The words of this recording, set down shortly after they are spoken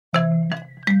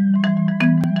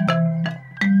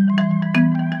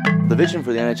vision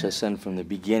for the NHSN from the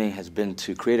beginning has been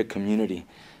to create a community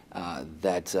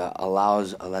that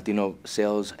allows Latino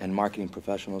sales and marketing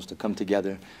professionals to come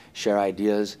together, share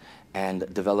ideas,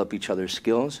 and develop each other's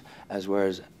skills as well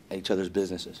as each other's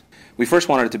businesses. We first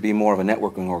wanted it to be more of a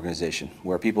networking organization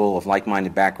where people of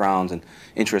like-minded backgrounds and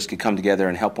interests could come together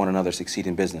and help one another succeed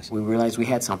in business. We realized we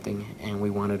had something and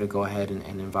we wanted to go ahead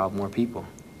and involve more people,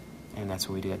 and that's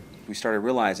what we did. We started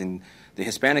realizing the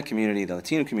Hispanic community, the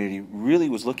Latino community, really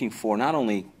was looking for not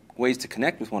only ways to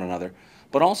connect with one another,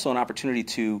 but also an opportunity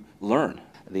to learn.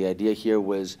 The idea here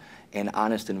was an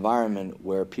honest environment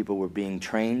where people were being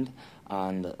trained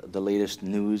on the latest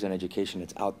news and education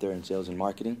that's out there in sales and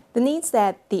marketing. The needs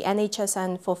that the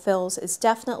NHSN fulfills is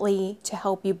definitely to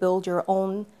help you build your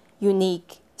own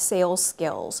unique sales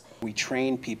skills. We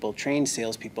train people, train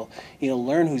salespeople,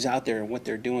 learn who's out there and what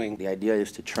they're doing. The idea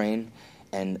is to train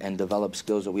and develop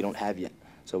skills that we don't have yet,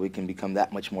 so we can become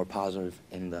that much more positive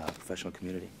in the professional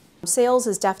community. Sales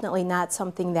is definitely not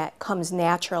something that comes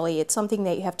naturally. It's something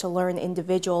that you have to learn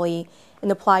individually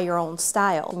and apply your own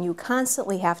style. And you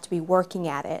constantly have to be working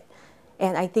at it.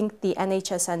 And I think the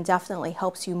NHSN definitely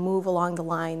helps you move along the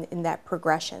line in that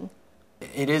progression.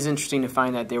 It is interesting to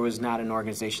find that there was not an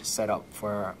organization set up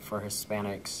for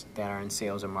Hispanics that are in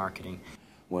sales or marketing.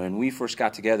 When we first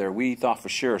got together, we thought for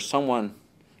sure someone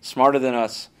smarter than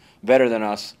us, better than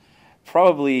us,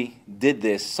 probably did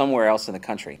this somewhere else in the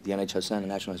country. The NHSN, the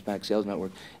National Hispanic Sales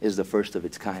Network, is the first of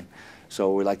its kind.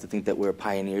 So we like to think that we're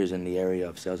pioneers in the area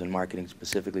of sales and marketing,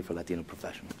 specifically for Latino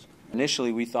professionals.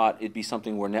 Initially, we thought it'd be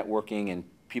something where networking and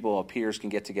people, our peers,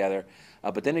 can get together,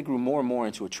 but then it grew more and more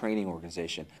into a training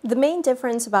organization. The main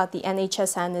difference about the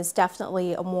NHSN is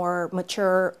definitely a more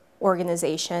mature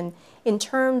organization in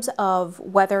terms of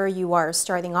whether you are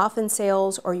starting off in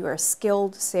sales or you are a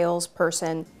skilled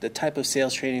salesperson. The type of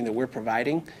sales training that we're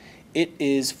providing, it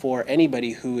is for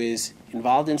anybody who is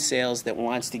involved in sales that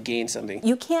wants to gain something.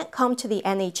 You can't come to the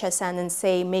NHSN and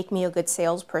say, make me a good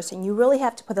salesperson. You really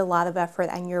have to put a lot of effort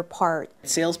on your part.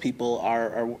 Salespeople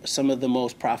are some of the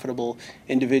most profitable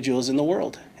individuals in the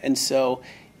world. And so,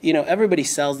 everybody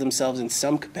sells themselves in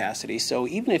some capacity. So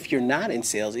even if you're not in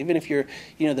sales, even if you're,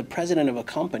 the president of a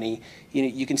company,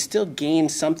 you can still gain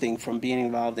something from being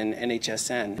involved in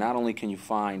NHSN. Not only can you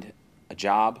find a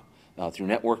job through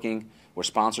networking, where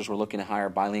sponsors were looking to hire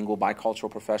bilingual, bicultural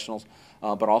professionals,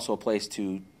 but also a place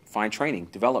to find training,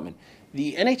 development.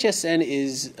 The NHSN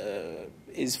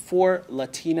is for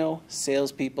Latino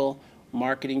salespeople,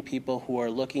 marketing people who are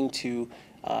looking to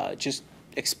just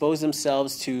expose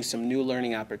themselves to some new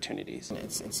learning opportunities.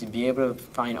 It's to be able to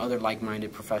find other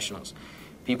like-minded professionals,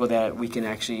 people that we can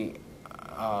actually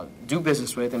do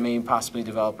business with and maybe possibly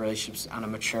develop relationships on a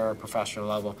mature professional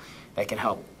level that can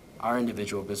help our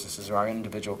individual businesses or our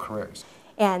individual careers.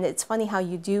 And it's funny how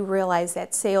you do realize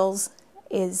that sales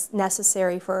is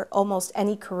necessary for almost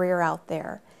any career out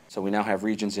there. So we now have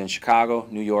regions in Chicago,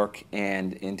 New York,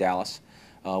 and in Dallas.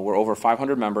 We're over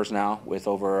 500 members now with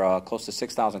over close to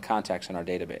 6,000 contacts in our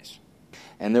database.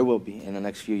 And there will be, in the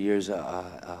next few years,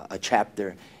 a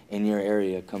chapter in your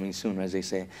area coming soon, as they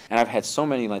say. And I've had so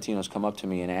many Latinos come up to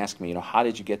me and ask me, how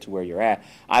did you get to where you're at?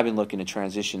 I've been looking to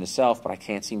transition to self, but I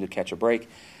can't seem to catch a break.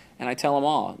 And I tell them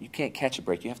all, you can't catch a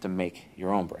break, you have to make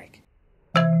your own break.